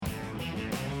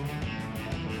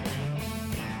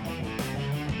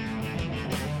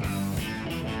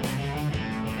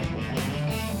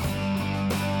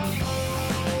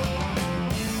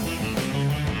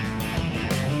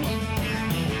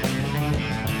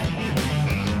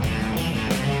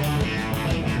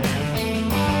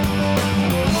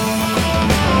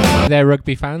there,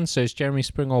 rugby fans. So it's Jeremy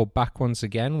Springall back once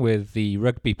again with the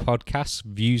rugby podcast,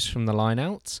 Views from the Line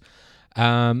Out.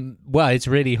 Well, it's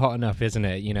really hot enough, isn't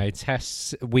it? You know,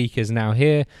 Test week is now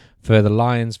here for the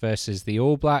Lions versus the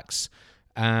All Blacks.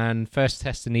 And first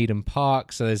test in Eden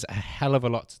Park. So there's a hell of a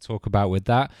lot to talk about with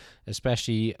that,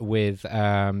 especially with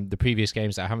the previous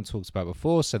games that I haven't talked about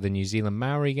before. So the New Zealand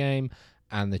Maori game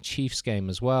and the Chiefs game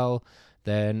as well.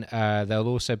 Then there'll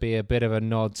also be a bit of a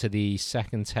nod to the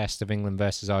second test of England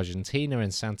versus Argentina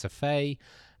in Santa Fe.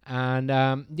 And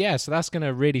so that's going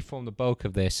to really form the bulk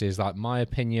of this, is like my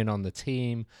opinion on the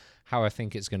team, how I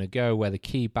think it's going to go, where the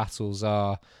key battles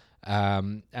are.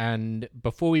 And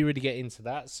before we really get into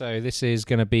that, so this is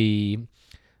going to be,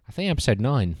 I think, episode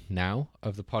 9 now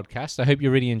of the podcast. I hope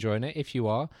you're really enjoying it. If you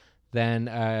are, then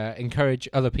encourage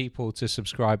other people to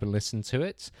subscribe and listen to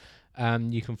it.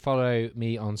 You can follow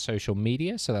me on social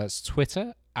media. So that's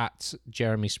Twitter at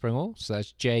Jeremy Springall. So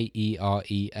that's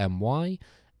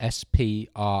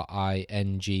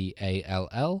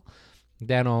JeremySpringall.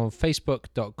 Then on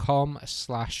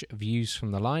Facebook.com/Views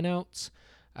from the Lineout.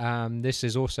 This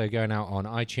is also going out on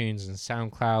iTunes and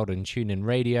SoundCloud and TuneIn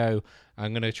Radio.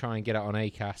 I'm going to try and get it on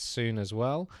Acast soon as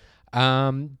well.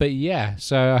 But yeah,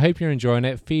 so I hope you're enjoying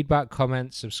it. Feedback,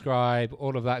 comments, subscribe,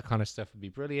 all of that kind of stuff would be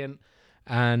brilliant.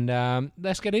 And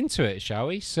let's get into it, shall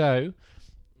we? So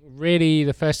really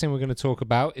the first thing we're going to talk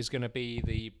about is going to be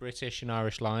the British and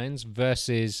Irish Lions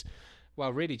versus,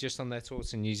 well, really just on their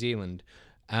tours in New Zealand.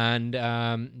 And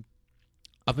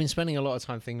I've been spending a lot of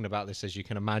time thinking about this, as you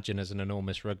can imagine, as an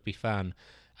enormous rugby fan.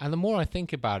 And the more I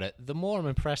think about it, the more I'm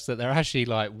impressed that they're actually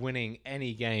like winning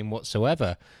any game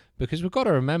whatsoever. Because we've got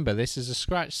to remember, this is a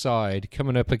scratch side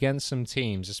coming up against some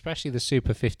teams, especially the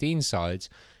Super 15 sides,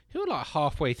 who are like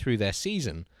halfway through their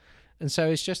season. And so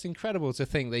it's just incredible to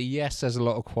think that, yes, there's a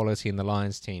lot of quality in the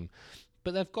Lions team,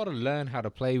 but they've got to learn how to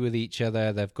play with each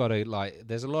other. They've got to,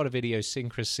 there's a lot of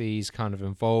idiosyncrasies kind of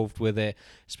involved with it,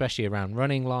 especially around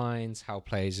running lines, how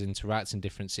players interact in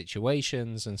different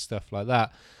situations and stuff like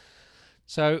that.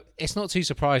 So it's not too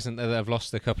surprising that they've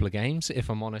lost a couple of games, if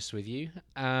I'm honest with you.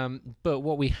 But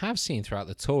what we have seen throughout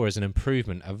the tour is an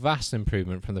improvement, a vast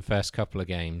improvement from the first couple of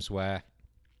games, where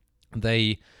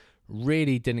they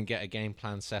really didn't get a game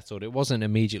plan settled. It wasn't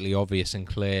immediately obvious and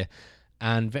clear.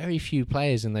 And very few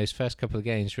players in those first couple of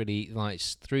games really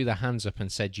threw their hands up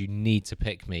and said, you need to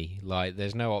pick me.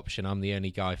 There's no option. I'm the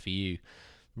only guy for you.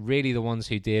 Really, the ones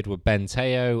who did were Ben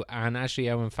Teo and actually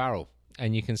Owen Farrell.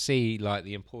 And you can see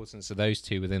the importance of those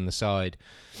two within the side.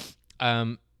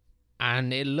 And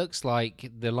it looks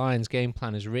like the Lions' game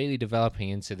plan is really developing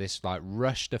into this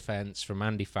rush defense from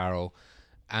Andy Farrell.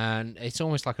 And it's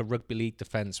almost like a rugby league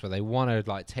defense where they want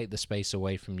to take the space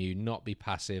away from you, not be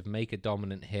passive, make a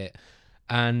dominant hit.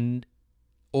 And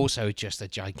also just a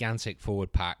gigantic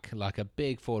forward pack, like a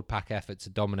big forward pack effort to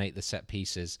dominate the set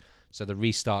pieces. So the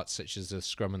restarts such as the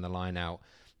scrum and the line out.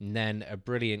 And then a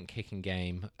brilliant kicking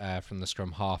game from the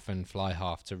scrum half and fly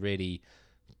half to really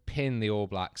pin the All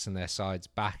Blacks and their sides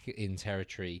back in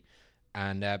territory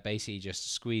and basically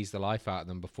just squeeze the life out of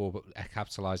them before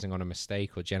capitalising on a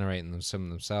mistake or generating them some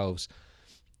themselves.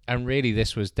 And really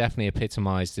this was definitely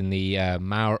epitomised in the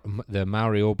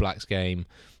Maori All Blacks game,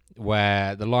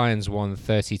 where the Lions won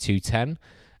 32-10,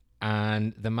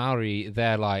 and the Maori,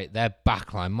 their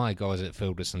backline, my God, is it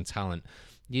filled with some talent.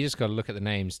 You just got to look at the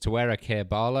names: Tawera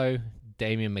Care-Barlow,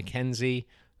 Damien McKenzie,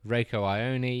 Reiko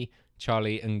Ione,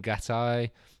 Charlie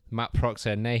Ngatai, Matt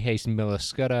Proctor, Nehes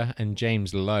Miller-Scudder, and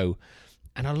James Lowe.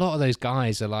 And a lot of those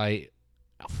guys are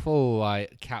full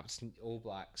capped All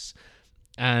Blacks.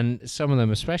 And some of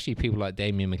them, especially people like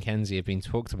Damien McKenzie, have been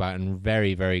talked about in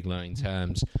very, very glowing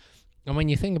terms. And when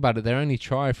you think about it, their only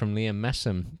try from Liam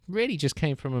Messam really just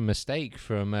came from a mistake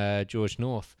from George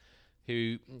North,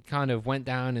 who kind of went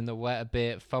down in the wet a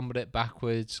bit, fumbled it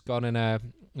backwards, got in a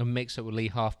mix-up with Lee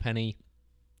Halfpenny.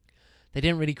 They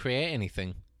didn't really create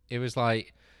anything. It was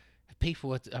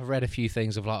people have read a few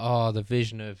things of the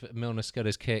vision of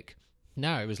Milner-Scudder's kick.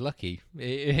 No, it was lucky.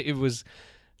 It was,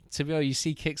 to be honest, you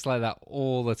see kicks like that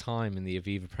all the time in the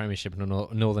Aviva Premiership in the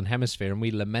Northern Hemisphere, and we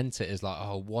lament it as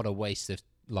what a waste of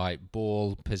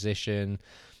ball position,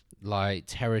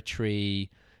 territory,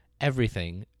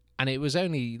 everything. And it was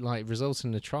only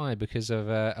resulting in a try because of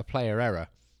a player error.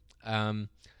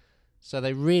 So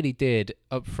they really did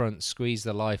up front squeeze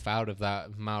the life out of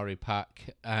that Maori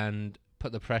pack and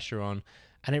put the pressure on.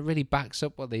 And it really backs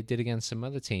up what they did against some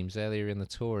other teams earlier in the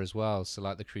tour as well.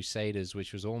 So the Crusaders,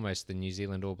 which was almost the New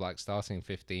Zealand All Blacks starting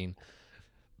 15,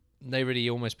 they really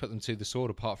almost put them to the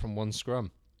sword apart from one scrum.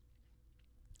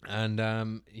 And,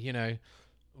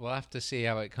 We'll have to see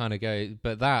how it kind of goes.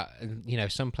 But that,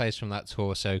 some players from that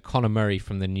tour. So Conor Murray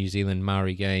from the New Zealand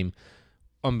Maori game,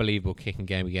 unbelievable kicking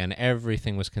game again.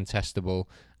 Everything was contestable.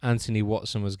 Anthony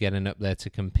Watson was getting up there to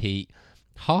compete.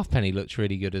 Halfpenny looked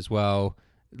really good as well.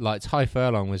 Like Ty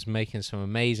Furlong was making some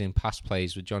amazing pass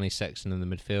plays with Johnny Sexton in the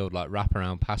midfield, like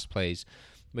wraparound pass plays,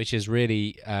 which is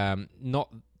really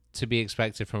not to be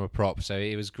expected from a prop. So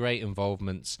it was great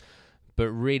involvements. But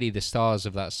really, the stars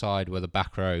of that side were the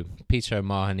back row: Peter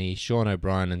O'Mahony, Sean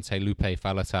O'Brien, and Telupe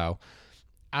Faletau.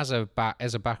 As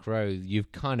a back row,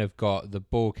 you've kind of got the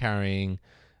ball carrying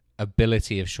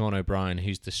ability of Sean O'Brien,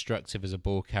 who's destructive as a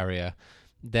ball carrier.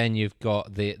 Then you've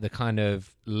got the kind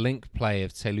of link play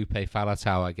of Telupe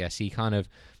Faletau. I guess he kind of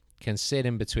can sit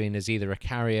in between as either a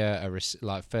carrier,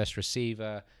 like first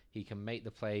receiver. He can make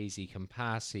the plays. He can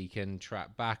pass. He can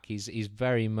track back. He's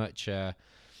very much a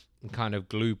kind of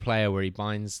glue player where he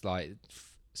binds like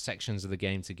sections of the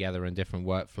game together and different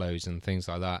workflows and things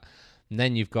like that. And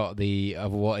then you've got the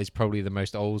of what is probably the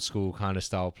most old school kind of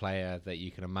style player that you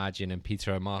can imagine, and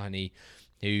Peter O'Mahony,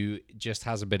 who just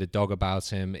has a bit of dog about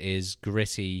him, is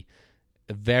gritty,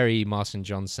 very Martin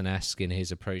Johnson-esque in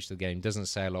his approach to the game. Doesn't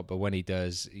say a lot, but when he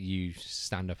does, you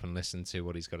stand up and listen to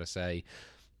what he's got to say.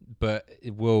 But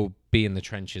it will be in the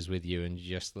trenches with you and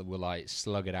just will like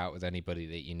slug it out with anybody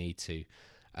that you need to.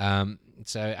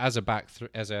 So as a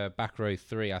back row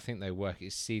three, I think they work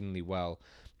exceedingly well,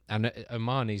 and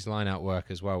Omani's line-out work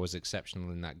as well was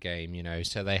exceptional in that game.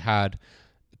 So they had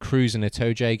Cruz and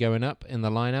Itoje going up in the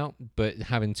line-out, but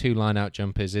having two line-out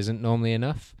jumpers isn't normally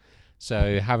enough.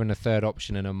 So having a third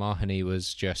option in O'Mahony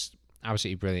was just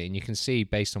absolutely brilliant, and you can see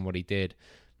based on what he did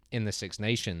in the Six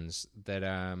Nations that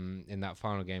in that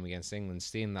final game against England,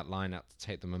 seeing that line-out to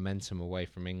take the momentum away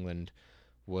from England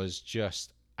was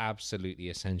just absolutely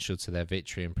essential to their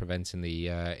victory and preventing the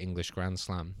English Grand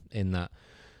Slam in that.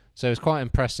 So it was quite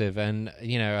impressive. And,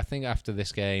 I think after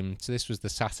this game, so this was the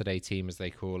Saturday team, as they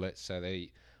call it. So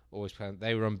they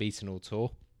were unbeaten all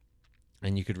tour.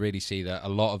 And you could really see that a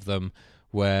lot of them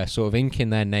were sort of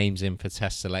inking their names in for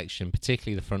test selection,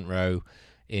 particularly the front row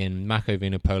in Mako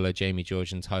Vunipola, Jamie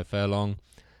George and Ty Furlong.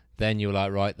 Then you were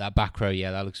like, right, that back row,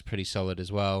 yeah, that looks pretty solid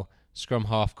as well. Scrum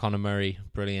half, Conor Murray,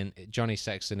 brilliant. Johnny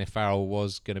Sexton, if Farrell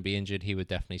was going to be injured, he would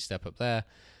definitely step up there.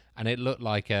 And it looked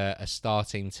like a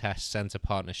starting test centre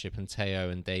partnership in Teo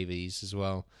and Davies as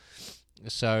well.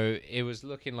 So it was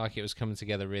looking like it was coming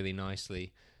together really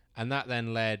nicely. And that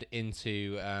then led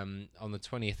into, on the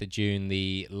 20th of June,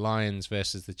 the Lions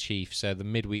versus the Chiefs. So the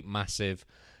midweek massive,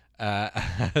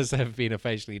 as they've been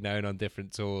officially known on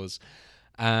different tours.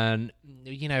 And,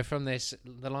 from this,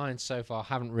 the Lions so far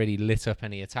haven't really lit up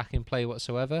any attacking play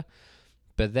whatsoever.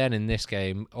 But then in this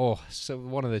game,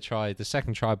 the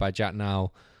second try by Jack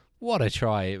Nowell, what a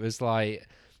try. It was like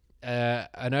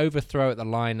an overthrow at the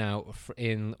line out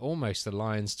in almost the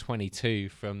Lions 22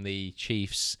 from the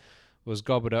Chiefs was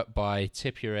gobbled up by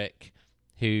Tipuric,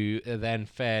 who then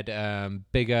fed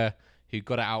Bigger, who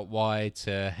got it out wide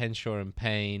to Henshaw and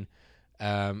Payne.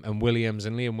 And Williams,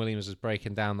 and Liam Williams was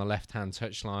breaking down the left-hand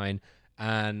touchline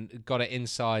and got it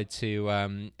inside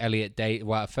to Elliot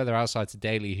Daly, further outside to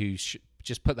Daly, who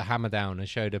just put the hammer down and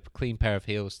showed a clean pair of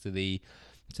heels to the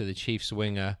Chiefs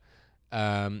winger, who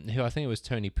I think it was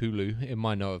Tony Pulu. It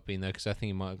might not have been though, because I think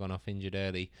he might have gone off injured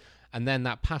early. And then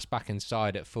that pass back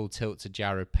inside at full tilt to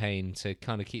Jared Payne to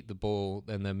kind of keep the ball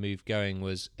and the move going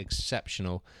was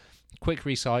exceptional. Quick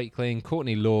recycling.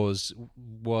 Courtney Laws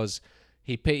was...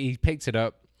 He picked it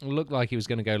up, looked like he was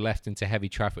going to go left into heavy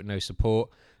traffic, no support.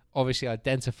 Obviously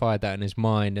identified that in his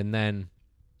mind and then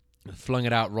flung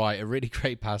it out right, a really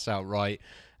great pass out right.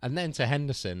 And then to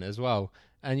Henderson as well.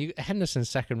 And Henderson's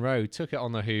second row took it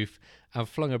on the hoof and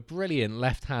flung a brilliant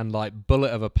left-hand like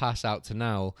bullet of a pass out to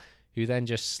Nowell, who then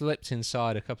just slipped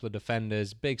inside a couple of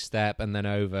defenders, big step, and then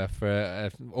over for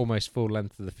a almost full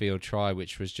length of the field try,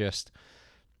 which was just...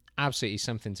 absolutely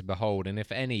something to behold. And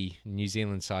if any New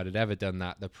Zealand side had ever done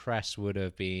that, the press would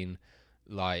have been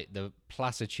like, the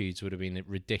platitudes would have been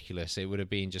ridiculous. It would have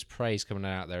been just praise coming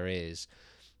out their ears.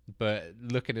 But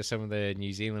looking at some of the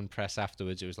New Zealand press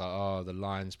afterwards, it was like, oh, the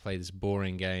Lions play this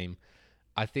boring game.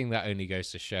 I think that only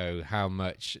goes to show how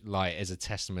much, like, is a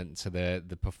testament to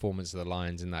the performance of the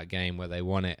Lions in that game where they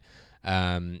won it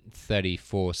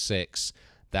 34-6,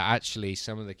 that actually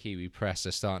some of the Kiwi press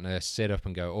are starting to sit up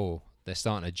and go, oh, they're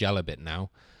starting to gel a bit now.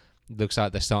 Looks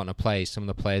like they're starting to play. Some of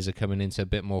the players are coming into a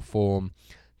bit more form.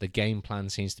 The game plan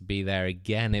seems to be there.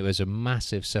 Again, it was a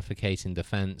massive suffocating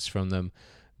defence from them.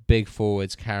 Big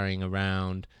forwards carrying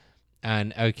around.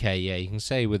 And, okay, yeah, you can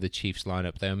say with the Chiefs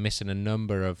lineup, they were missing a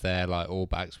number of their like All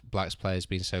Blacks players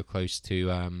being so close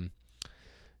to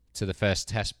the first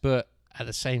test. But at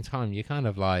the same time, you're kind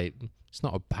of like, it's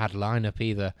not a bad lineup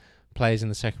either. Players in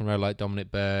the second row like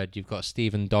Dominic Bird. You've got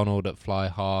Stephen Donald at fly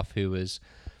half, who was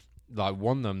like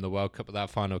won them the World Cup with that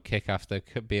final kick after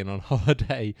being on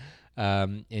holiday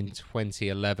in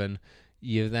 2011.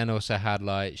 You then also had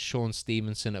like Sean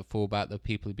Stevenson at fullback that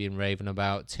people have been raving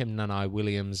about. Tim Nanai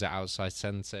Williams at outside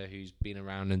centre, who's been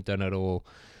around and done it all.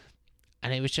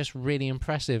 And it was just really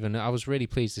impressive. And I was really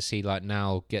pleased to see like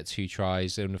Nal get 2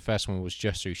 tries. And the first one was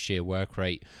just through sheer work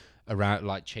rate around,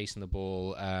 like chasing the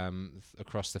ball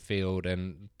across the field,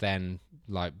 and then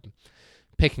like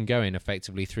pick and going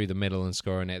effectively through the middle and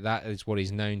scoring it. That is what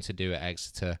he's known to do at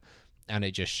Exeter. And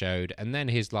it just showed. And then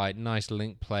his like nice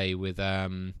link play with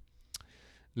Liam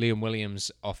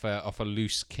Williams off a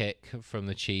loose kick from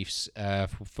the Chiefs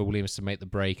for Williams to make the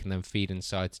break and then feed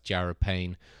inside to Jarrod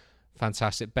Payne.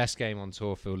 Fantastic. Best game on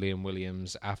tour for Liam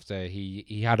Williams after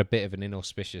he had a bit of an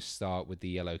inauspicious start with the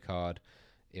yellow card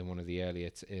in one of the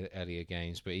earlier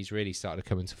games, but he's really started to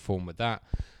come into form with that.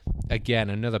 Again,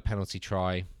 another penalty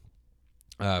try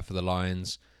for the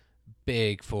Lions.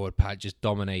 Big forward pack just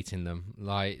dominating them.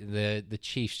 Like the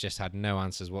Chiefs just had no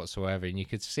answers whatsoever, and you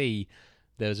could see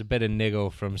there was a bit of niggle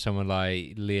from someone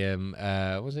like Liam.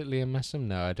 Was it Liam Messam?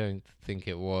 No, I don't think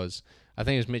it was. I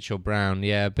think it was Mitchell Brown.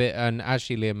 Yeah, a bit. And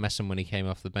actually, Liam Messam, when he came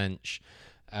off the bench,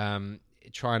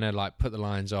 trying to like put the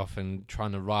Lions off and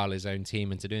trying to rile his own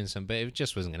team into doing something, but it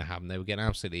just wasn't going to happen. They were getting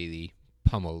absolutely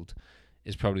pummeled,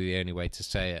 is probably the only way to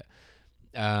say it.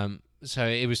 So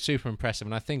it was super impressive,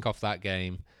 and I think off that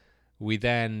game, we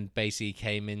then basically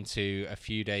came into a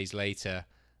few days later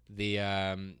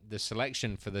the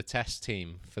selection for the test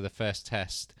team for the first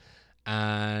test,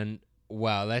 and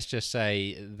well, let's just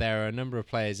say there are a number of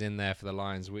players in there for the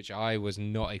Lions which I was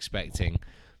not expecting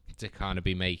to kind of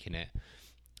be making it.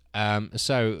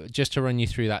 So just to run you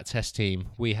through that test team,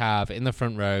 we have in the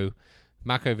front row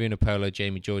Mako Vunipola,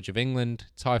 Jamie George of England,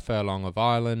 Ty Furlong of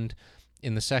Ireland.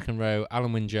 In the second row,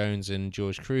 Alan Wynne-Jones and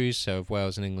George Cruz, so of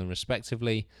Wales and England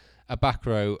respectively. A back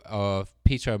row of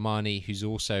Peter O'Mahony, who's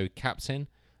also captain,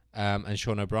 and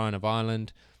Sean O'Brien of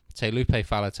Ireland. Telupe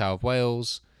Faletau of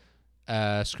Wales.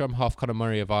 Scrum half Conor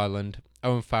Murray of Ireland.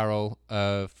 Owen Farrell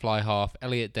of fly half.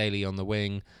 Elliot Daly on the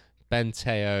wing. Ben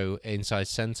Teo inside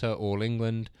centre, all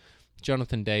England.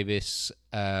 Jonathan Davis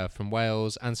from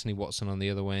Wales. Anthony Watson on the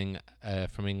other wing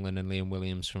from England, and Liam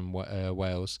Williams from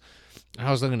Wales. And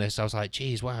I was looking at this, I was like,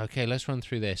 geez, wow, okay, let's run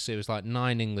through this. It was like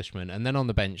 9 Englishmen. And then on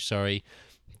the bench,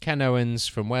 Ken Owens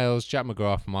from Wales, Jack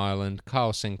McGrath from Ireland,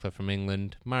 Carl Sinclair from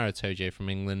England, Maro Toje from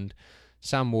England,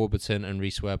 Sam Warburton and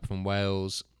Rhys Webb from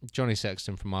Wales, Johnny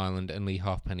Sexton from Ireland, and Lee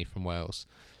Halfpenny from Wales.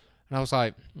 And I was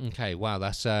like, okay, wow,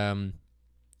 that's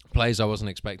players I wasn't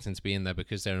expecting to be in there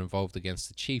because they're involved against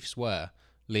the Chiefs were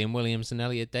Liam Williams and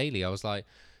Elliot Daly. I was like,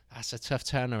 that's a tough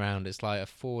turnaround. It's like a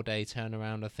 4-day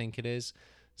turnaround, I think it is.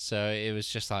 So it was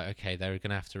just like, okay, they're going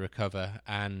to have to recover,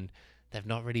 and they've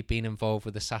not really been involved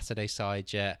with the Saturday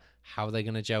side yet. How are they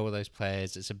going to gel with those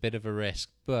players? It's a bit of a risk.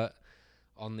 But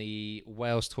on the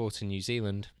Wales tour to New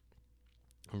Zealand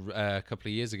a couple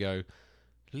of years ago,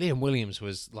 Liam Williams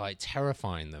was like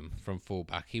terrifying them from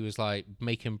fullback. He was like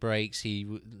making breaks. He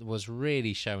was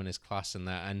really showing his class in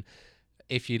that. And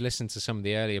if you listen to some of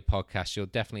the earlier podcasts, you'll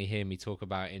definitely hear me talk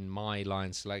about in my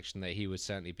line selection that he would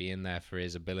certainly be in there for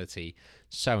his ability.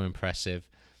 So impressive.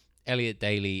 Elliot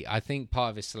Daly, I think part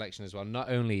of his selection as well, not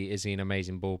only is he an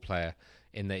amazing ball player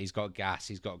in that he's got gas,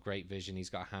 he's got great vision, he's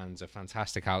got hands, a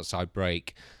fantastic outside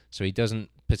break. So he doesn't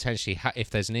potentially, if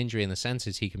there's an injury in the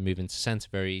centres, he can move into centre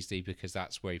very easily because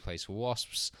that's where he plays for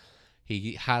Wasps.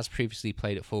 He has previously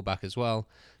played at fullback as well,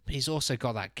 but he's also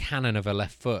got that cannon of a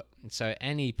left foot. So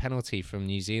any penalty from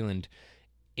New Zealand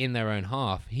in their own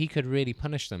half, he could really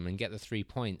punish them and get the 3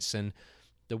 points. And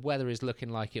the weather is looking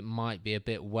like it might be a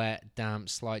bit wet, damp,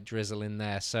 slight drizzle in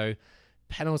there. So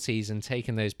penalties and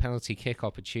taking those penalty kick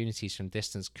opportunities from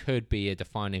distance could be a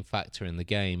defining factor in the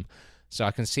game. So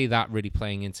I can see that really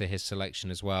playing into his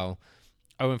selection as well.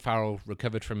 Owen Farrell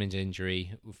recovered from his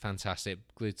injury. Fantastic.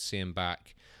 Good to see him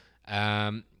back.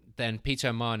 Then Peter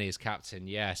O'Mahony is captain.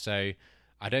 Yeah, so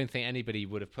I don't think anybody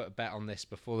would have put a bet on this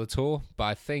before the tour, but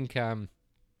I think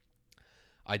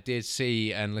I did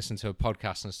see and listen to a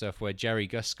podcast and stuff where Jerry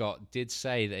Guscott did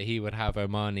say that he would have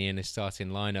O'Mahony in his starting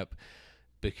lineup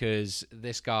because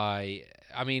this guy,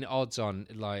 I mean, odds on,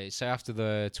 like, so after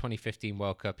the 2015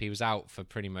 World Cup, he was out for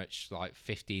pretty much like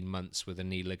 15 months with a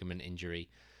knee ligament injury.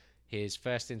 His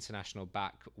first international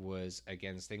back was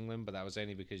against England, but that was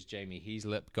only because Jamie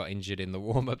Heaslip got injured in the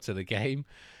warm-up to the game.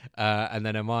 And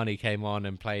then O'Mahony came on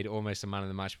and played almost a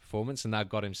man-of-the-match performance, and that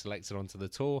got him selected onto the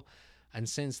tour. And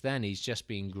since then, he's just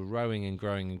been growing and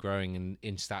growing and growing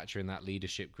in stature in that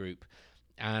leadership group.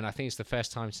 And I think it's the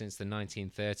first time since the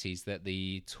 1930s that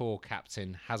the tour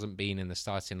captain hasn't been in the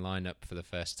starting lineup for the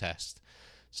first test.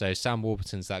 So Sam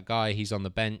Warburton's that guy. He's on the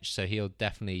bench, so he'll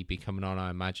definitely be coming on, I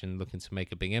imagine, looking to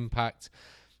make a big impact.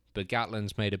 But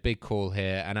Gatland's made a big call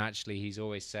here, and actually he's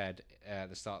always said at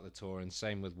the start of the tour, and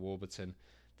same with Warburton,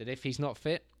 that if he's not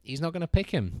fit, he's not going to pick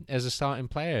him as a starting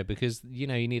player because, you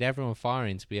need everyone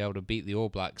firing to be able to beat the All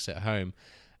Blacks at home,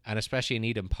 and especially in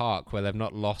Eden Park where they've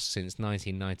not lost since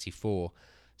 1994.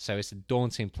 So it's a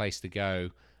daunting place to go.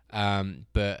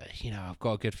 But, I've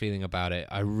got a good feeling about it.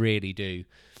 I really do.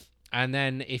 And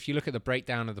then if you look at the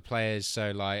breakdown of the players,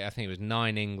 so I think it was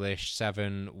 9 English,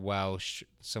 7 Welsh,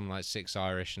 something like 6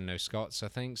 Irish and no Scots, I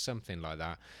think, something like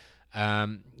that.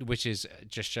 Which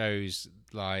just shows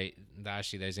that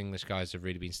actually those English guys have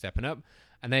really been stepping up.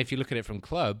 And then if you look at it from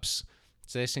clubs,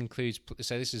 this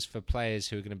is for players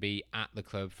who are going to be at the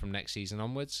club from next season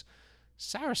onwards.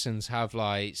 Saracens have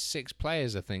 6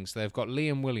 players, I think. So they've got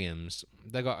Liam Williams,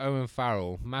 they've got Owen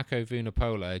Farrell, Mako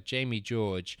Vunipola, Jamie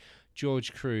George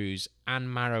Cruz,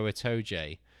 and Maro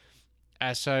Itoje.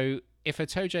 So if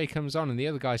Itoje comes on and the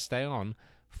other guys stay on,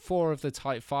 4 of the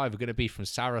type 5 are going to be from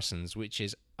Saracens, which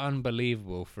is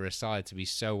unbelievable for a side to be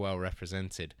so well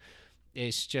represented.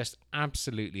 It's just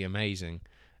absolutely amazing.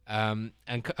 And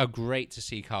great to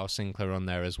see Carl Sinclair on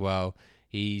there as well.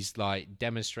 He's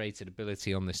demonstrated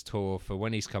ability on this tour. For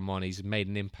when he's come on, he's made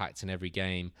an impact in every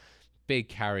game. Big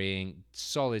carrying,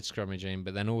 solid scrummaging,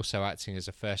 but then also acting as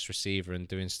a first receiver and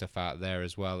doing stuff out there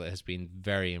as well that has been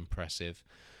very impressive.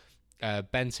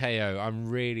 Ben Teo, I'm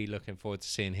really looking forward to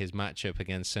seeing his matchup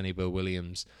against Sonny Bill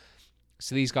Williams.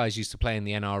 So these guys used to play in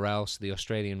the NRL, so the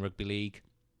Australian Rugby League,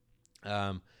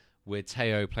 with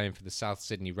Teo playing for the South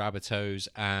Sydney Rabbitohs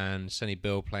and Sonny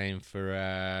Bill playing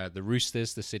for the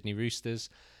Roosters, the Sydney Roosters.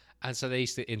 And so they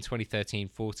used to, in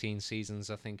 2013-14 seasons,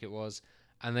 I think it was,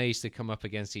 and they used to come up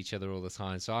against each other all the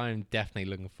time. So I'm definitely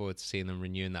looking forward to seeing them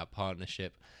renewing that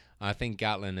partnership. I think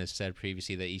Gatland has said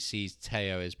previously that he sees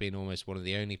Teo as being almost one of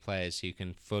the only players who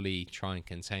can fully try and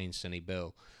contain Sonny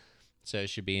Bill. So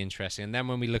it should be interesting. And then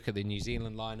when we look at the New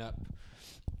Zealand lineup,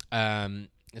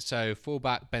 so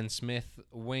fullback Ben Smith,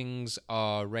 wings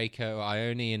are Reiko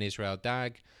Ione and Israel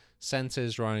Dag,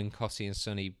 centres Ryan Cotty and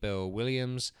Sonny Bill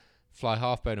Williams, fly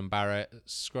half Bowden Barrett,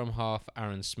 scrum half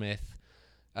Aaron Smith,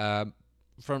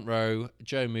 front row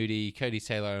Joe Moody, Cody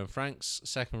Taylor and Franks,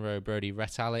 second row Brodie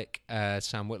Retallick,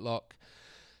 Sam Whitlock,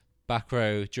 back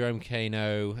row Jerome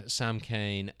Kano, Sam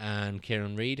Kane and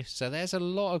Kieran Reid. So there's a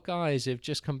lot of guys who've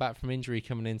just come back from injury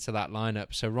coming into that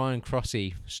lineup. So Ryan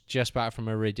Crossy just back from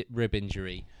a rib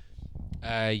injury.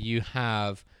 You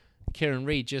have Kieran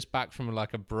Reid just back from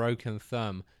a broken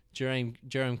thumb.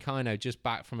 Jerome Kano just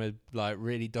back from a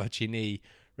really dodgy knee.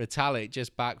 Retallick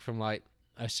just back from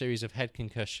a series of head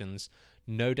concussions.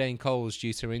 No Dane Coles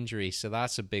due to injury, so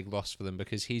that's a big loss for them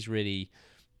because he's really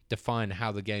defined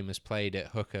how the game is played at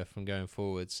hooker from going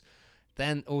forwards.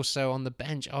 Then also on the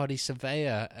bench, Artie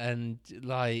Surveyor, and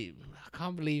I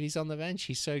can't believe he's on the bench.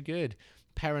 He's so good.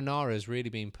 Perinara's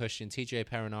really been pushing. TJ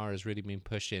Perinara's really been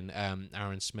pushing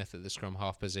Aaron Smith at the scrum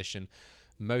half position.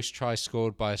 Most tries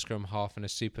scored by a scrum half in a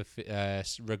super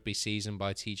rugby season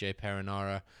by TJ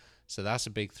Perinara, so that's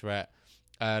a big threat.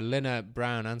 Anton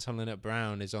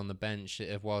Linnert-Brown is on the bench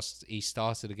whilst he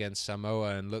started against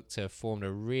Samoa and looked to have formed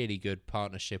a really good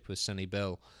partnership with Sonny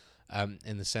Bill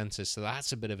in the centre. So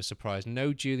that's a bit of a surprise.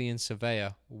 No Julian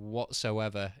Surveyor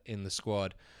whatsoever in the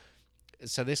squad.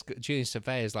 So this Julian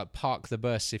Surveyor is park the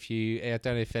bus. I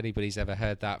don't know if anybody's ever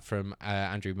heard that from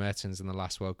Andrew Mertens in the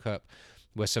last World Cup,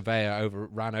 where Surveyor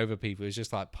ran over people. It was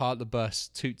just park the bus,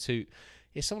 toot toot.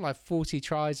 It's something like 40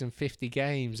 tries in 50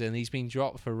 games, and he's been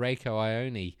dropped for Reiko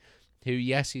Ione, who,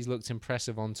 yes, he's looked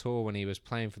impressive on tour when he was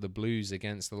playing for the Blues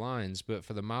against the Lions, but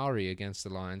for the Maori against the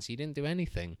Lions, he didn't do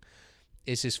anything.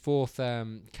 It's his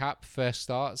 4th cap, first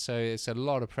start, so it's a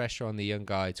lot of pressure on the young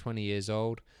guy, 20 years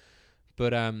old.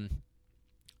 But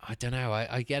I don't know,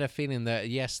 I get a feeling that,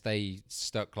 yes, they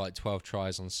stuck 12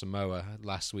 tries on Samoa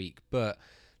last week, but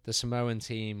the Samoan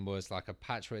team was a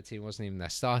patchwork team, wasn't even their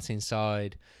starting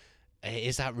side.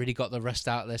 Is that really got the rust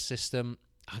out of their system?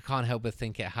 I can't help but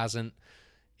think it hasn't.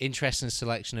 Interesting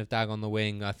selection of Dag on the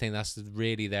wing. I think that's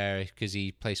really there because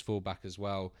he plays fullback as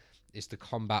well. Is to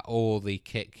combat all the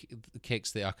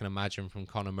kicks that I can imagine from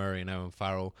Conor Murray and Owen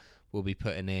Farrell will be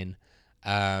putting in,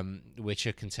 which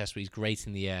are contested. He's great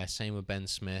in the air. Same with Ben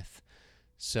Smith.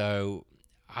 So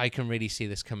I can really see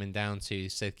this coming down to.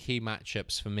 So key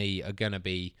matchups for me are going to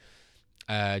be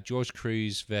George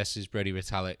Cruz versus Brodie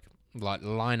Retallick.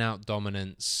 Line out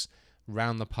dominance,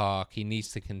 round the park. He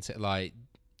needs to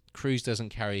Cruz doesn't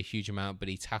carry a huge amount, but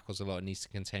he tackles a lot and needs to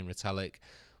contain Retallick,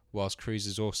 whilst Cruz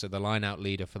is also the line-out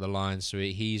leader for the Lions, so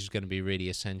he's going to be really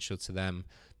essential to them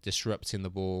disrupting the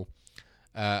ball.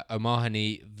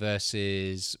 O'Mahony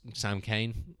versus Sam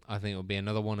Cane, I think will be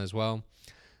another one as well.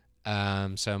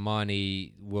 So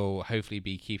O'Mahony will hopefully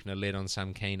be keeping a lid on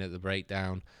Sam Cane at the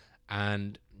breakdown.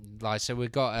 And so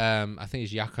we've got, I think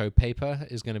it's Jaco Paper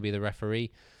is going to be the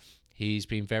referee. He's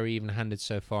been very even-handed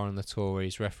so far on the tour.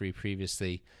 He's referee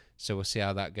previously, so we'll see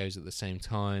how that goes at the same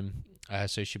time.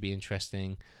 So it should be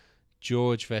interesting.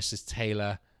 George versus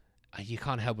Taylor. You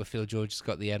can't help but feel George has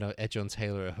got the edge on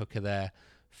Taylor at hooker there.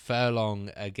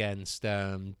 Furlong against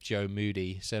Joe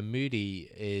Moody. So Moody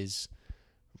is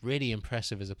really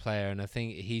impressive as a player, and I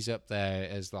think he's up there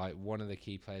as like one of the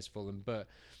key players for them, but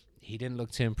he didn't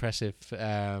look too impressive for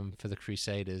the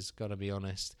Crusaders, gotta be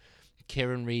honest.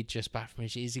 Kieran Reid just back from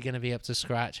injury. Is he going to be up to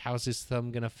scratch? How's his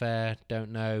thumb going to fare?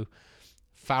 Don't know.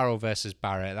 Farrell versus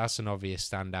Barrett. That's an obvious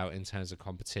standout in terms of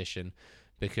competition,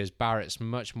 because Barrett's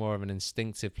much more of an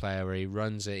instinctive player where he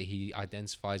runs it, he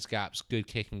identifies gaps, good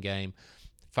kicking game.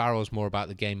 Farrell's more about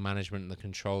the game management and the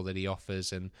control that he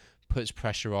offers and puts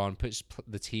pressure on, puts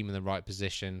the team in the right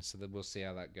position, so that we'll see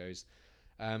how that goes.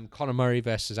 Conor Murray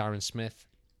versus Aaron Smith.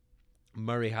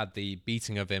 Murray had the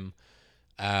beating of him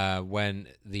when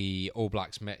the All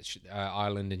Blacks met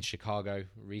Ireland in Chicago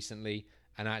recently,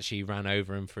 and actually ran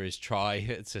over him for his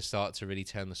try to start to really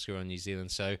turn the screw on New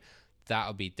Zealand. So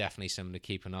that'll be definitely something to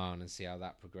keep an eye on and see how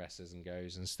that progresses and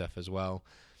goes and stuff as well.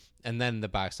 And then the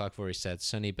backs, like I've already said,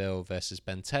 Sonny Bill versus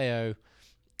Benteo.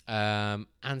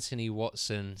 Anthony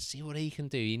Watson, see what he can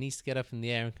do. He needs to get up in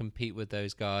the air and compete with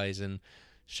those guys and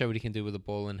show what he can do with the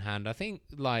ball in hand. I think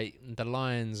like the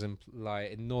Lions and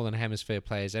like Northern Hemisphere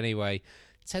players anyway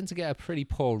tend to get a pretty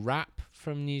poor rap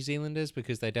from New Zealanders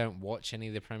because they don't watch any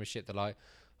of the Premiership. They're like,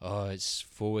 oh, it's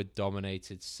forward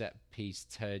dominated, set piece,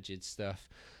 turgid stuff.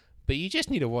 But you just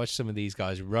need to watch some of these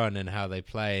guys run and how they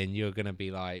play, and you're going to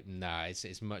be like, nah,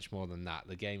 it's much more than that.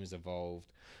 The game has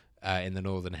evolved in the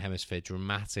Northern Hemisphere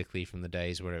dramatically from the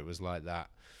days where it was like that.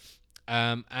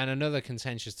 And another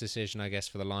contentious decision, I guess,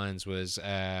 for the Lions was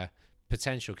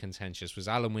potential contentious, was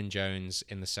Alan Wynne-Jones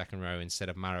in the second row instead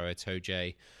of Maro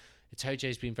Itoje.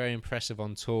 Itoje's been very impressive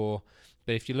on tour,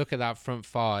 but if you look at that front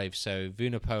five, so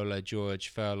Vunipola, George,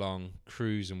 Furlong,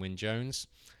 Cruz, and Wynne-Jones,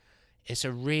 it's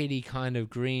a really kind of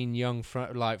green, young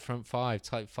front five,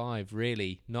 type five,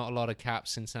 really. Not a lot of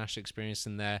caps, international experience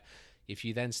in there. If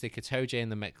you then stick Itoje in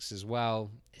the mix as well,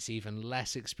 it's even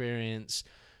less experience.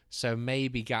 So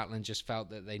maybe Gatland just felt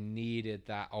that they needed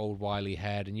that old wily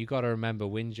head. And you got to remember,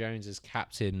 Wynne-Jones has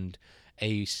captained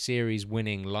a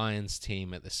series-winning Lions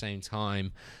team at the same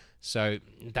time. So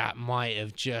that might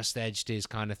have just edged his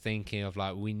kind of thinking of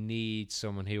like, we need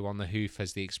someone who on the hoof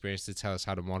has the experience to tell us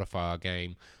how to modify our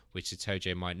game, which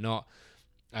Itoje might not.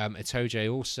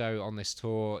 Itoje also on this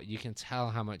tour, you can tell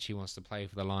how much he wants to play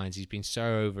for the Lions. He's been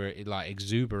so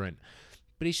exuberant,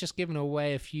 but he's just given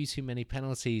away a few too many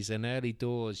penalties. And early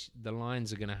doors, the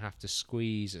Lions are going to have to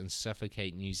squeeze and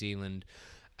suffocate New Zealand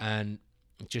and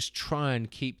just try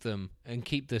and keep them and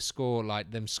keep the score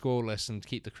like them scoreless and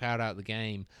keep the crowd out of the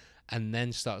game, and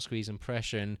then start squeezing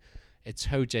pressure. And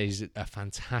Itoje's a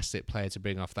fantastic player to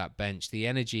bring off that bench. The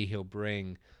energy he'll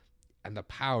bring and the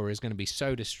power is going to be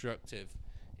so destructive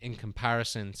in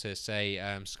comparison to, say,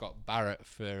 Scott Barrett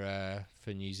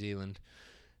for New Zealand.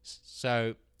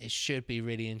 So it should be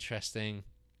really interesting.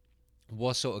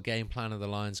 What sort of game plan are the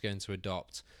Lions going to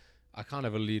adopt? I kind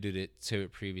of alluded to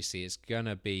it previously. It's going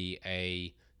to be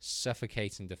a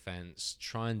suffocating defence,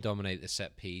 try and dominate the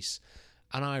set piece.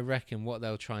 And I reckon what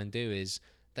they'll try and do is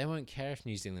they won't care if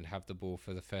New Zealand have the ball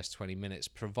for the first 20 minutes,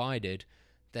 provided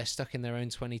they're stuck in their own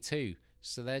 22.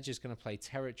 So they're just going to play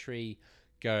territory,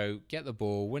 go, get the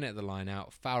ball, win it at the line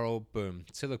out, Farrell, boom,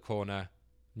 to the corner,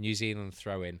 New Zealand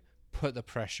throw in, put the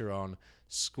pressure on,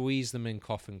 squeeze them in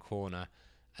coffin corner,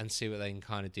 and see what they can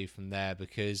kind of do from there.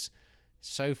 Because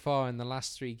so far in the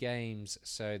last 3 games,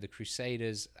 so the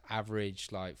Crusaders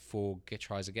averaged like 4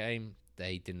 tries a game.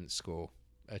 They didn't score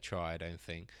a try, I don't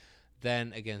think.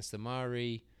 Then against the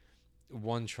Maori,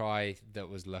 1 try that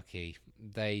was lucky.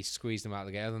 They squeezed them out of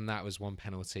the game. Other than that, was 1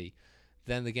 penalty.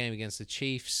 Then the game against the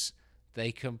Chiefs,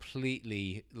 they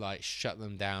completely like shut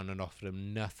them down and offered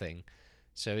them nothing.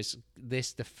 So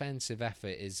this defensive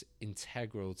effort is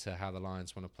integral to how the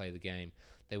Lions want to play the game.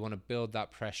 They want to build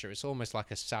that pressure. It's almost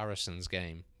like a Saracens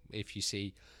game. If you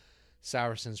see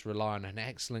Saracens rely on an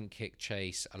excellent kick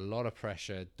chase, a lot of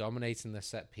pressure, dominating the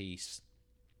set piece,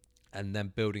 and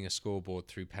then building a scoreboard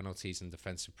through penalties and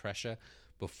defensive pressure.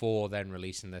 before then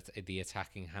releasing the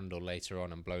attacking handle later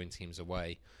on and blowing teams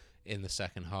away in the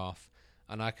second half.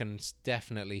 And I can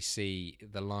definitely see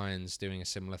the Lions doing a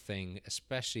similar thing,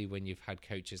 especially when you've had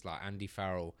coaches like Andy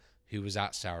Farrell, who was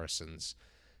at Saracens,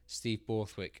 Steve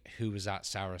Borthwick, who was at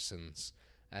Saracens.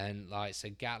 And so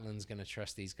Gatland's going to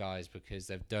trust these guys because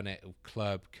they've done it at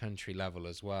club, country level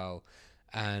as well.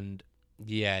 And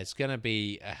yeah, it's going to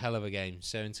be a hell of a game.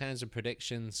 So in terms of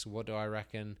predictions, what do I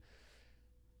reckon?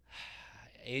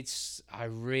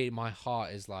 My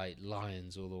heart is like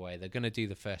Lions all the way. They're going to do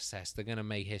the first test. They're going to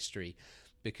make history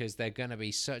because they're going to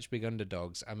be such big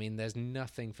underdogs. I mean, there's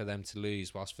nothing for them to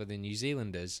lose. Whilst for the New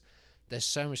Zealanders, there's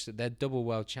so much that they're double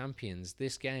world champions.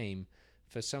 This game,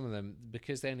 for some of them,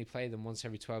 because they only play them once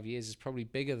every 12 years, is probably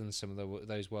bigger than some of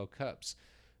those World Cups.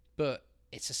 But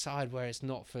it's a side where it's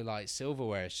not for like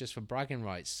silverware. It's just for bragging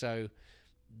rights. So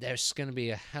there's going to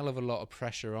be a hell of a lot of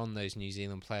pressure on those New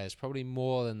Zealand players, probably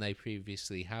more than they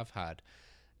previously have had.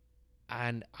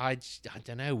 And I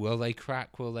don't know, will they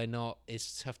crack, will they not?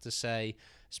 It's tough to say,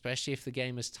 especially if the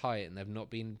game is tight and they've not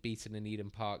been beaten in Eden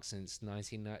Park since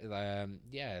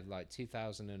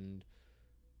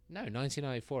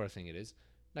 1994, I think it is.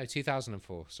 No,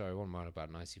 2004. Sorry, what am I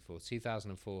about? 94.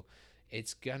 2004.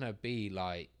 It's going to be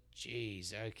like,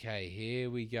 geez, okay, here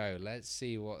we go. Let's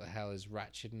see what the hell is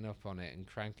ratcheting up on it and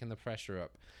cranking the pressure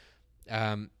up.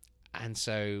 And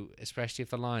so, especially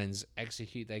if the Lions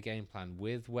execute their game plan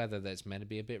with weather that's meant to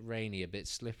be a bit rainy, a bit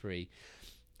slippery,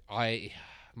 my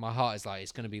heart is like,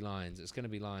 it's going to be Lions. It's going to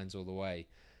be Lions all the way.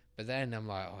 But then I'm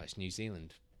like, oh, it's New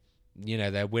Zealand. You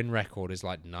know, their win record is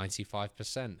like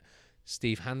 95%.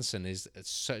 Steve Hansen is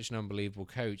such an unbelievable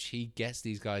coach. He gets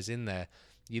these guys in there.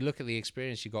 You look at the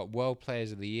experience, you've got world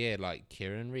players of the year like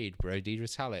Kieran Reid, Brodie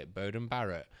Retallick, Beauden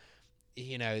Barrett.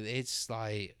 You know, it's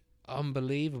like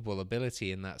unbelievable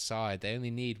ability in that side. They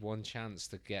only need one chance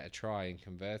to get a try and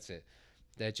convert it.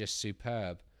 They're just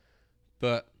superb.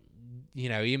 But, you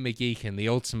know, Ian McGeechan, the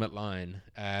ultimate Lion,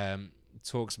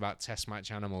 talks about test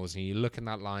match animals, and you look at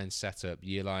that Lion setup,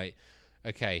 you're like,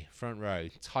 okay, front row,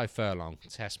 Ty Furlong,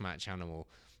 test match animal.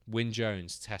 Wyn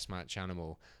Jones, test match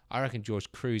animal. I reckon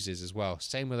George Cruz is as well.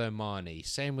 Same with O'Mahony.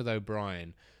 Same with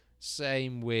O'Brien.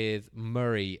 Same with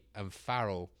Murray and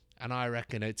Farrell. And I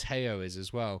reckon Oteo is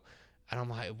as well. And I'm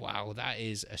like, wow, that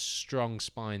is a strong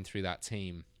spine through that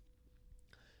team.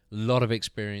 A lot of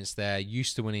experience there.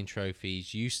 Used to winning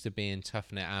trophies. Used to being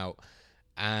toughing it out.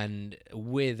 And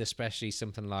with especially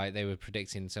something like, they were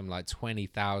predicting something like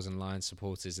 20,000 Lions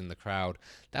supporters in the crowd.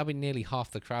 That would be nearly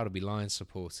half the crowd would be Lions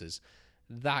supporters.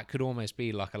 That could almost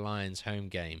be like a Lions home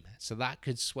game. So that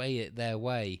could sway it their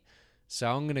way. So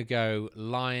I'm going to go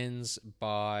Lions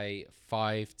by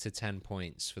 5 to 10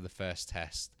 points for the first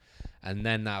test. And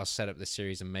then that'll set up the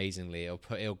series amazingly.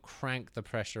 It'll crank the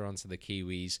pressure onto the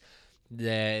Kiwis.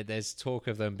 There's talk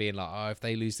of them being like, oh, if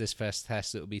they lose this first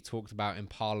test, it'll be talked about in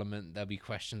Parliament. There'll be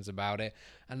questions about it.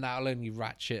 And that'll only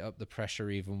ratchet up the pressure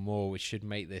even more, which should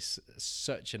make this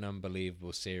such an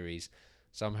unbelievable series.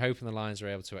 So I'm hoping the Lions are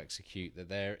able to execute, that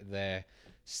they're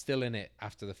still in it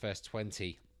after the first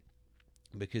 20,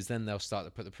 because then they'll start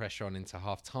to put the pressure on into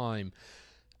half-time.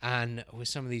 And with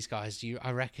some of these guys,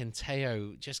 I reckon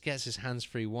Teo just gets his hands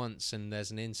free once and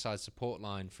there's an inside support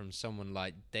line from someone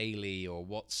like Daly or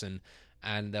Watson,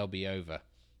 and they'll be over.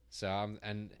 So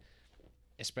and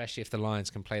especially if the Lions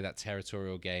can play that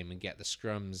territorial game and get the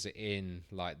scrums in,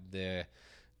 like the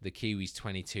Kiwis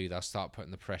 22, they'll start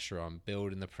putting the pressure on,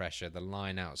 building the pressure, the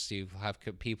line out. So you'll have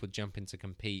people jumping to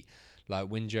compete, like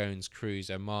Wyn Jones,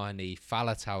 Cruz, O'Mahony,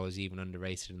 Faletau is even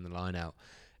underrated in the line out.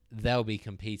 They'll be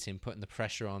competing, putting the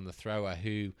pressure on the thrower,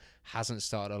 who hasn't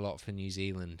started a lot for New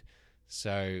Zealand.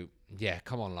 So, yeah,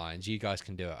 come on, Lions. You guys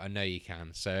can do it. I know you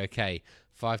can. So, okay,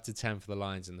 5 to 10 for the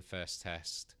Lions in the first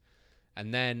test.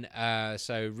 And then,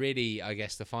 so really, I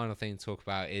guess the final thing to talk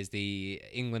about is the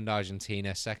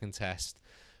England-Argentina second test.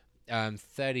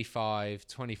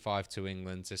 35-25 to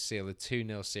England to seal a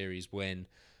 2-0 series win.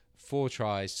 4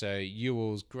 tries, so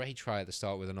Ewell's great try at the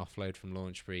start with an offload from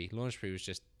Launchbury. Launchbury was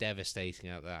just devastating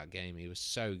out that game. He was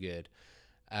so good.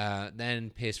 Then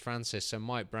Piers Francis, so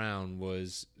Mike Brown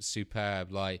was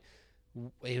superb. Like,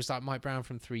 he was like Mike Brown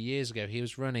from 3 years ago. He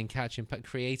was running, catching,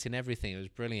 creating everything. It was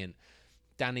brilliant.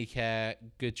 Danny Kerr,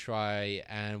 good try,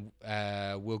 and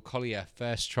Will Collier,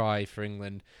 first try for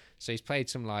England. So he's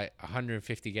played some like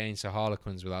 150 games for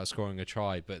Harlequins without scoring a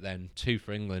try, but then 2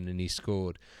 for England and he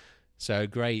scored. So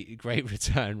great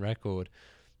return record.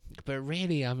 But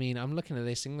really, I mean, I'm looking at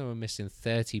this. England were missing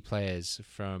 30 players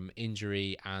from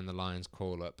injury and the Lions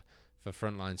call-up for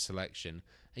frontline selection.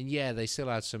 And yeah, they still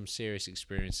had some serious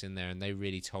experience in there, and they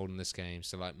really told in this game.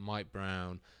 So like Mike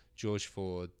Brown, George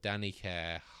Ford, Danny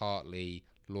Kerr, Hartley,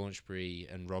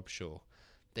 Launchbury, and Rob Shaw.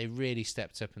 They really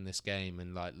stepped up in this game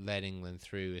and like led England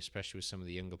through, especially with some of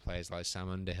the younger players like Sam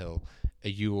Underhill,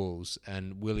 Ewells,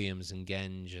 and Williams and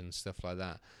Genge and stuff like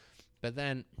that. But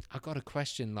then I got a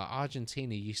question, like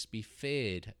Argentina used to be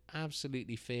feared,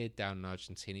 absolutely feared down in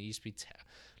Argentina. It used to be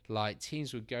like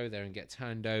teams would go there and get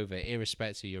turned over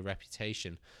irrespective of your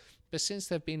reputation. But since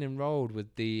they've been enrolled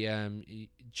with the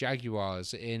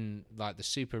Jaguars in like the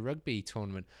Super Rugby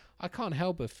tournament, I can't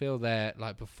help but feel their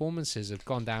like performances have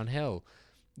gone downhill.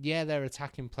 Yeah, their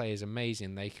attacking play is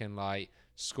amazing. They can like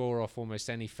score off almost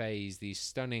any phase, these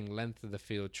stunning length of the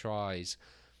field tries,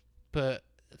 but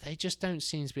they just don't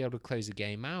seem to be able to close the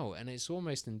game out. And it's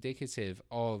almost indicative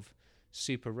of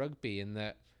Super Rugby in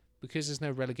that because there's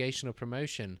no relegation or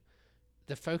promotion,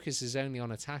 the focus is only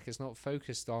on attack. It's not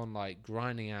focused on like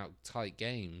grinding out tight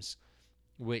games,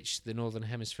 which the Northern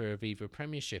Hemisphere of Aviva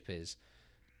Premiership is.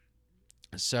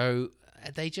 So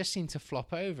they just seemed to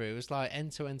flop over. It was like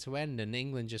end to end, and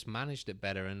England just managed it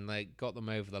better and like got them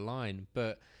over the line.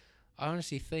 But I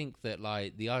honestly think that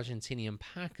like the Argentinian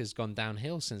pack has gone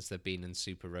downhill since they've been in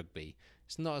Super Rugby.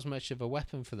 It's not as much of a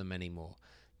weapon for them anymore.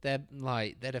 Their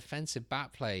defensive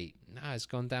back play has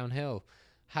gone downhill.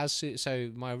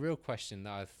 So my real question that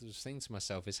I was thinking to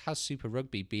myself is, has Super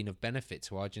Rugby been of benefit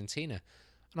to Argentina?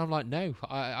 And I'm like, no,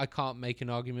 I can't make an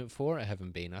argument for it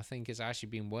having been. I think it's actually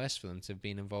been worse for them to have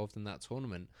been involved in that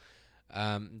tournament.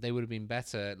 They would have been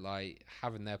better like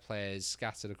having their players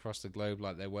scattered across the globe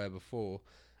like they were before,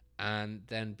 and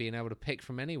then being able to pick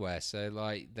from anywhere. So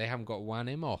like they haven't got Juan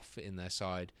Imhoff in their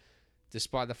side,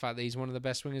 despite the fact that he's one of the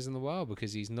best wingers in the world,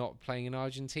 because he's not playing in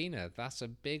Argentina. That's a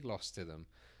big loss to them.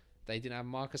 They didn't have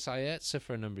Marcus Ayerza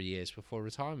for a number of years before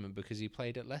retirement because he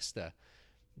played at Leicester.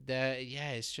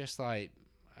 It's just like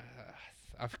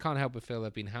I can't help but feel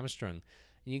they've been hamstrung.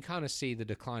 And you kind of see the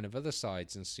decline of other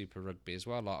sides in Super Rugby as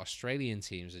well. Like Australian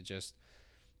teams are just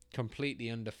completely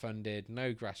underfunded,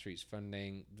 no grassroots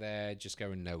funding. They're just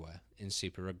going nowhere in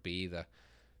Super Rugby either.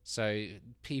 So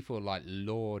people like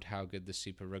laud how good the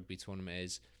Super Rugby tournament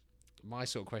is. My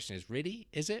sort of question is, really?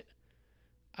 Is it?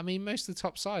 I mean, most of the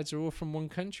top sides are all from one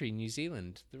country, New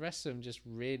Zealand. The rest of them just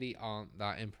really aren't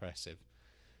that impressive.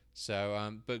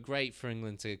 So, but great for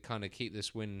England to kind of keep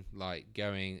this win like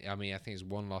going. I mean, I think it's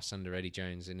one loss under Eddie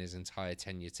Jones in his entire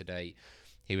tenure to date.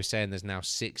 He was saying there's now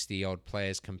 60-odd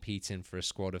players competing for a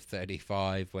squad of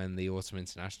 35 when the Autumn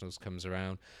Internationals comes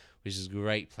around, which is a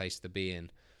great place to be in.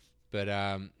 But,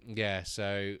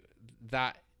 so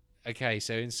that... Okay,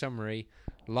 so in summary,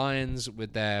 Lions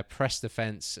with their press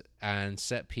defence and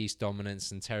set-piece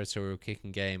dominance and territorial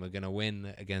kicking game are going to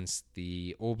win against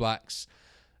the All Blacks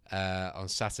on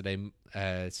Saturday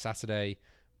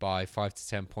by 5 to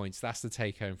 10 points. That's the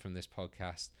take-home from this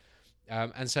podcast.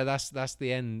 And so that's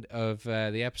the end of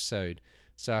the episode.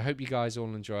 So I hope you guys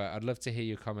all enjoy it. I'd love to hear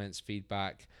your comments,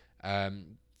 feedback.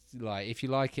 If you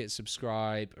like it,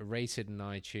 subscribe, rate it in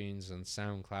iTunes and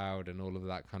SoundCloud and all of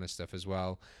that kind of stuff as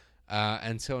well.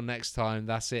 Until next time,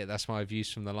 that's it. That's my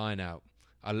views from the line out.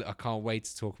 I can't wait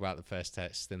to talk about the first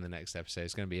test in the next episode.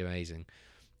 It's going to be amazing.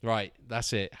 Right,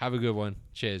 that's it. Have a good one.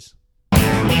 Cheers.